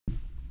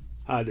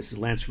Hi, this is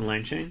Lance from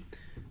LangChain.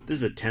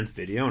 This is the 10th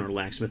video in our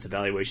LangSmith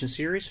evaluation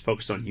series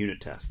focused on unit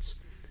tests.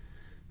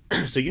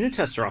 So unit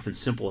tests are often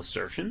simple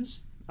assertions.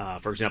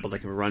 For example, they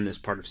can be run as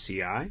part of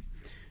CI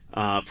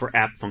for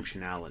app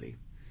functionality.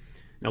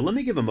 Now let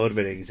me give a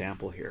motivating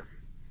example here.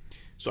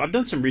 So I've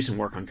done some recent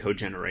work on code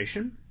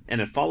generation, and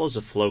it follows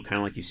a flow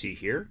kind of like you see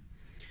here.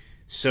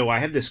 So I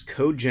have this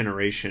code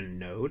generation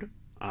node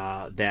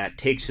that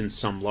takes in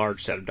some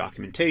large set of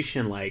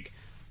documentation, like,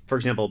 for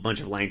example, a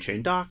bunch of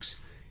LangChain docs,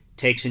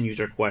 takes in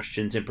user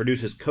questions, and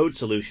produces code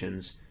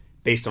solutions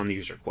based on the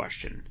user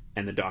question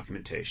and the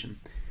documentation.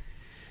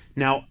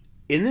 Now,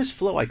 in this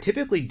flow, I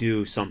typically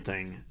do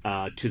something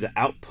to the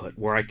output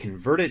where I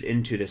convert it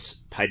into this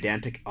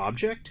pedantic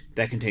object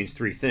that contains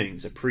three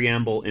things: a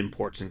preamble,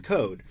 imports, and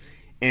code.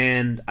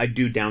 And I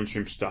do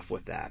downstream stuff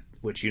with that,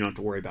 which you don't have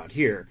to worry about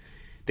here.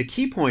 The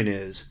key point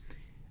is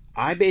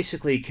I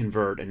basically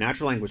convert a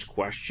natural language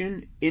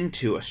question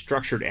into a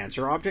structured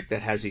answer object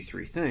that has these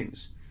three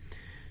things.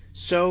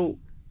 So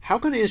how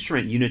can I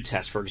instrument unit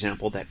tests, for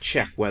example, that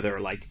check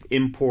whether like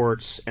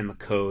imports and the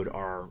code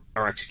are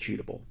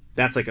executable?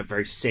 That's like a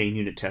very sane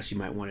unit test you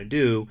might want to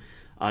do,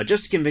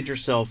 just to convince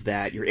yourself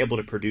that you're able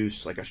to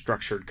produce like a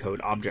structured code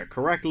object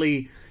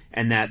correctly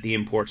and that the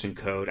imports and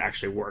code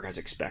actually work as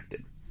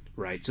expected,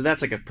 right? So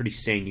that's like a pretty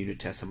sane unit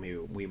test that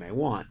we may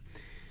want.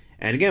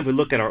 And again, if we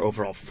look at our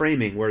overall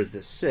framing, where does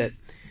this sit?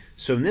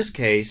 So in this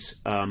case,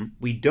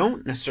 we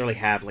don't necessarily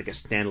have like a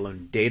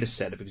standalone data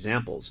set of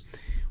examples.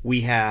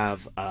 We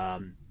have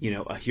a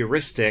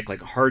heuristic,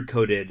 like a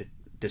hard-coded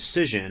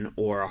decision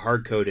or a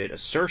hard-coded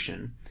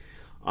assertion,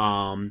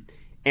 and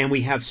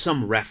we have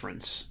some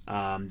reference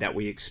that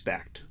we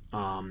expect.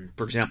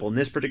 For example, in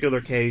this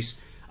particular case,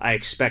 I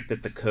expect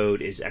that the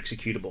code is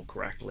executable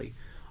correctly.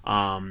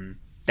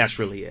 That's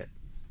really it.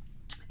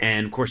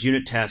 And of course,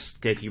 unit tests,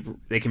 they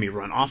can be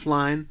run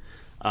offline,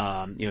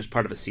 as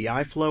part of a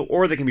CI flow,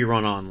 or they can be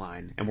run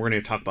online. And we're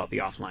going to talk about the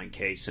offline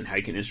case and how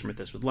you can instrument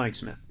this with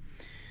LangSmith.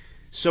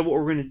 So what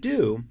we're going to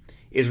do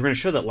is we're going to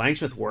show that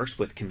LangSmith works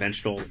with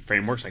conventional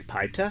frameworks like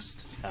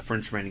PyTest for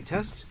instrumenting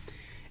tests.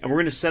 And we're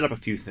going to set up a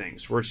few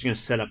things. We're just going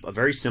to set up a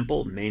very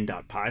simple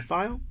main.py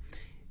file.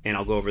 And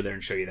I'll go over there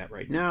and show you that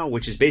right now,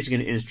 which is basically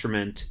going to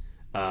instrument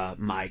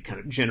my kind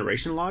of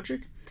generation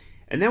logic.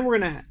 And then we're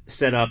going to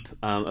set up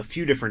a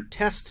few different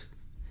tests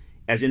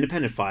as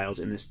independent files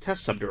in this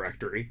test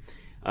subdirectory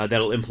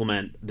that'll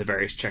implement the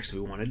various checks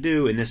that we want to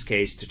do, in this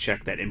case to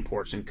check that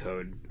imports and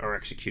code are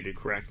executed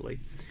correctly.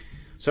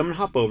 So I'm going to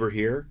hop over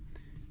here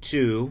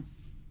to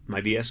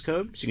my VS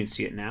Code so you can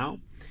see it now.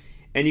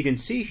 And you can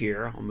see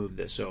here, I'll move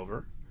this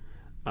over,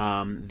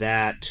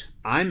 that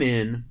I'm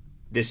in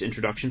this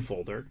introduction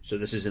folder. So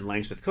this is in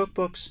LangSmith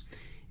Cookbooks,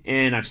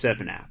 and I've set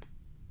up an app.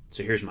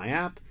 So here's my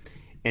app,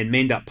 and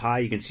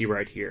main.py you can see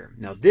right here.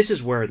 Now this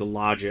is where the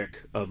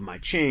logic of my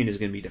chain is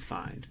going to be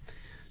defined.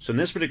 So in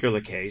this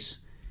particular case,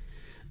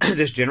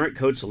 this generate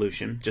code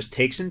solution just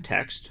takes in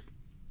text,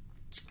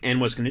 and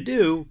what's going to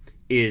do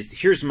is,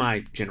 here's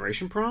my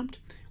generation prompt,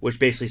 which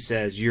basically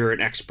says you're an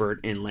expert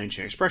in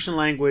LangChain expression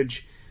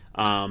language.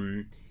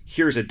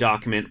 Here's a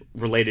document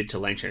related to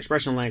LangChain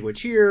expression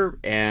language here,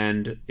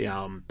 and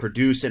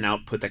produce an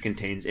output that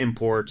contains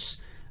imports,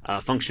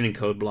 a functioning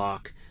code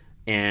block,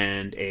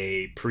 and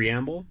a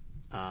preamble,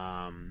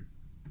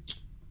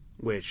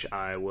 which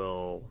I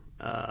will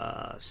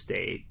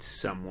state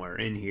somewhere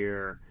in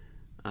here.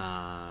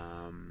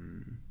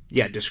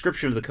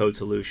 Description of the code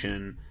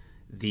solution,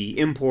 the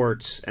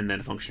imports, and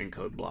then a functioning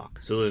code block.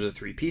 So those are the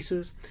three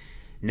pieces.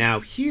 Now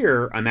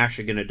here, I'm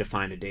actually going to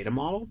define a data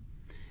model.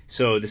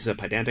 So this is a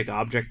pedantic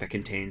object that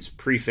contains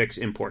prefix,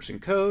 imports,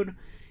 and code.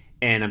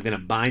 And I'm going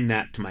to bind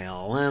that to my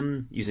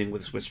LLM using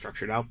with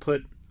structured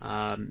output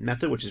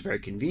method, which is very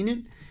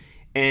convenient.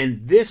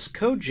 And this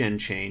code gen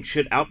chain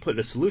should output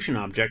a solution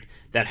object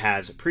that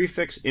has a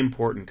prefix,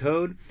 import, and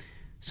code.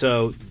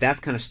 So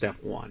that's kind of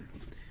step one.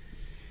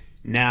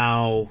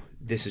 Now,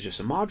 this is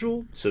just a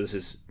module. So this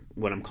is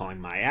what I'm calling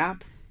my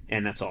app,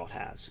 and that's all it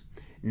has.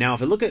 Now,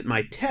 if I look at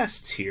my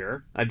tests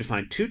here, I've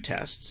defined two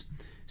tests.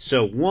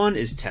 So one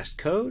is test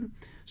code.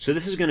 So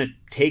this is going to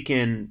take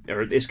in,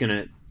 or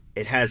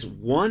it has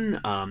one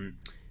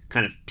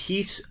kind of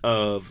piece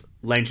of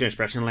LangChain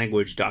expression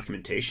language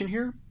documentation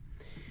here.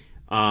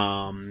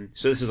 So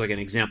this is like an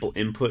example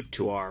input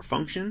to our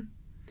function.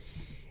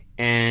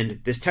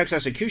 And this text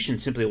execution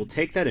simply will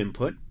take that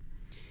input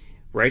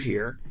right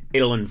here.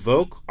 It'll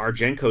invoke our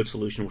gen code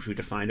solution, which we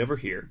defined over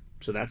here.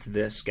 So that's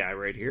this guy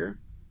right here.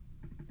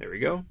 There we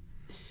go.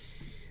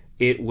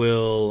 It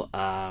will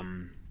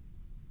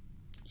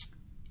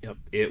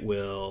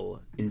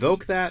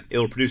invoke that.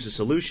 It'll produce a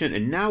solution,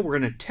 and now we're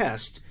going to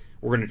test.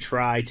 We're going to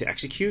try to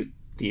execute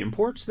the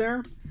imports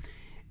there,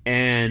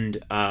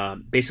 and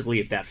basically,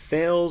 if that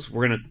fails,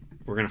 we're going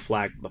to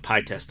flag the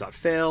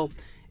pytest.fail,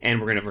 and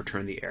we're going to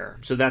return the error.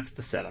 So that's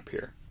the setup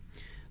here.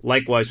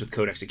 Likewise with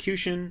code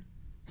execution,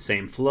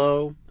 same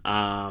flow.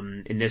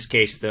 In this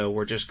case, though,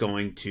 we're just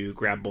going to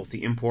grab both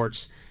the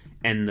imports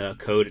and the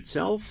code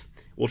itself.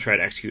 We'll try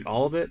to execute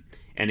all of it,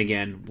 and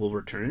again, we'll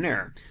return an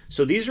error.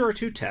 So these are our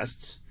two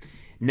tests.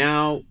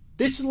 Now,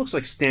 this looks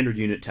like standard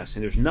unit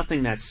testing. There's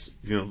nothing that's,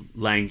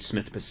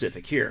 LangSmith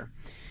specific here.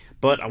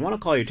 But I want to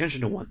call your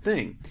attention to one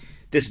thing.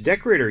 This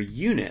decorator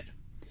unit,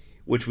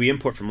 which we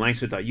import from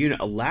LangSmith.unit,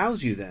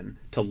 allows you then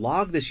to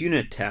log this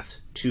unit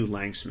test to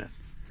LangSmith.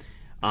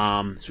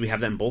 So we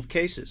have that in both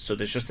cases. So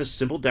there's just a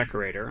simple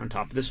decorator on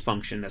top of this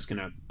function that's going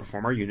to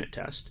perform our unit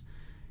test.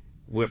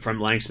 From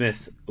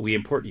LangSmith, we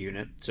import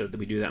unit, so that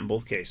we do that in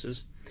both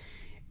cases.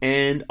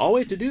 And all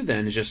we have to do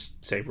then is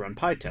just say run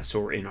PyTest.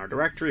 So we're in our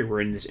directory.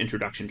 We're in this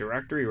introduction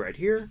directory right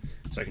here.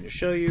 So I can just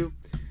show you.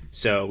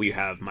 So we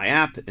have my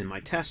app and my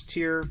test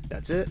here.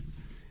 That's it.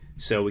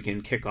 So we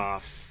can kick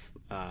off,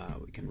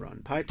 we can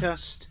run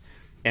PyTest,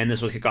 and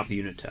this will kick off the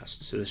unit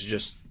test. So this is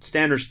just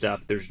standard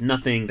stuff. There's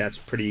nothing that's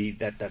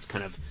that's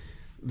kind of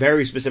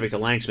very specific to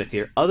LangSmith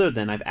here, other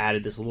than I've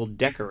added this little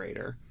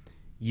decorator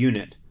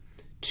unit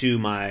to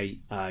my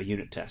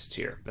unit tests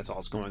here. That's all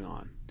that's going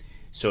on.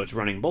 So it's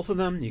running both of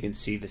them. You can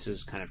see this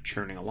is kind of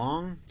churning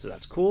along, so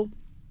that's cool.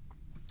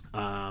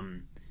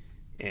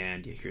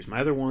 And here's my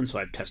other one. So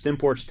I have test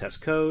imports,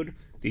 test code.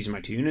 These are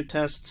my 2 unit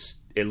tests.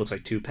 It looks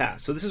like 2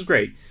 passed. So this is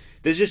great.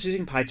 This is just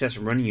using PyTest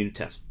and running unit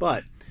tests.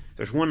 But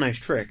there's one nice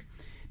trick.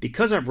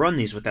 Because I've run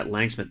these with that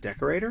LangSmith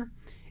decorator,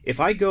 if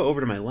I go over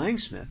to my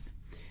LangSmith,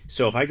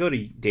 so if I go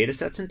to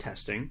datasets and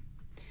testing,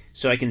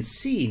 so I can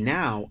see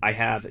now I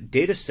have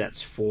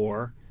datasets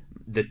for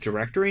the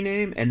directory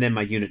name and then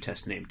my unit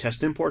test name,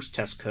 test imports,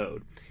 test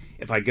code.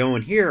 If I go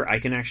in here, I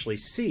can actually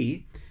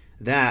see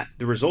that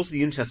the results of the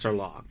unit tests are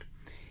logged.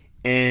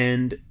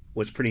 And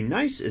what's pretty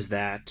nice is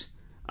that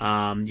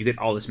you get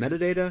all this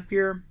metadata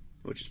here,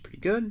 which is pretty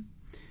good.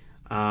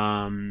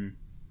 And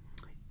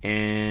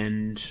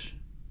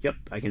yep,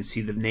 I can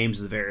see the names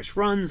of the various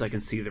runs. I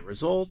can see the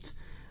result.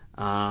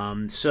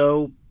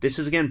 So this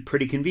is, again,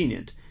 pretty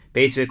convenient.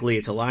 Basically,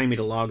 it's allowing me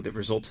to log the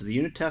results of the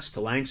unit test to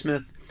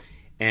LangSmith,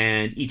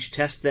 and each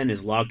test then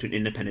is logged to an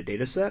independent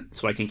data set,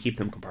 so I can keep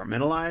them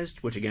compartmentalized,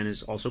 which again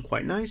is also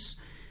quite nice.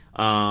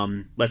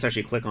 Let's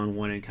actually click on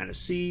one and kind of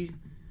see.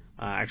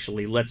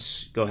 Actually,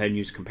 let's go ahead and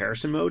use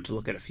comparison mode to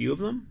look at a few of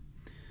them.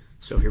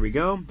 So here we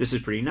go. This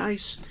is pretty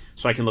nice.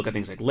 So I can look at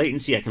things like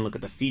latency. I can look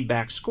at the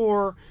feedback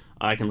score.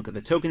 I can look at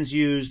the tokens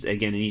used.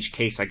 Again, in each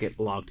case, I get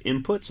logged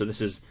input. So this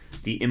is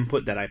the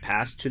input that I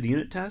passed to the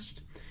unit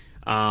test.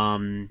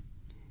 And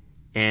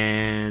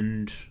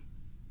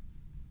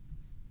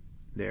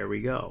there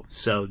we go.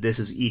 So this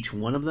is each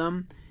one of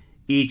them.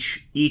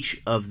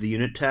 Each of the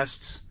unit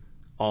tests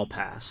all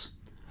pass.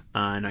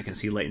 And I can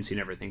see latency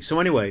and everything. So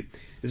anyway,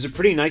 this is a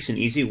pretty nice and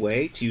easy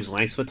way to use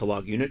LangSmith to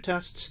log unit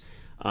tests.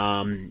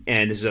 And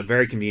this is a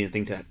very convenient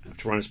thing to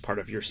run as part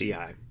of your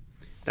CI.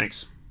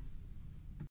 Thanks.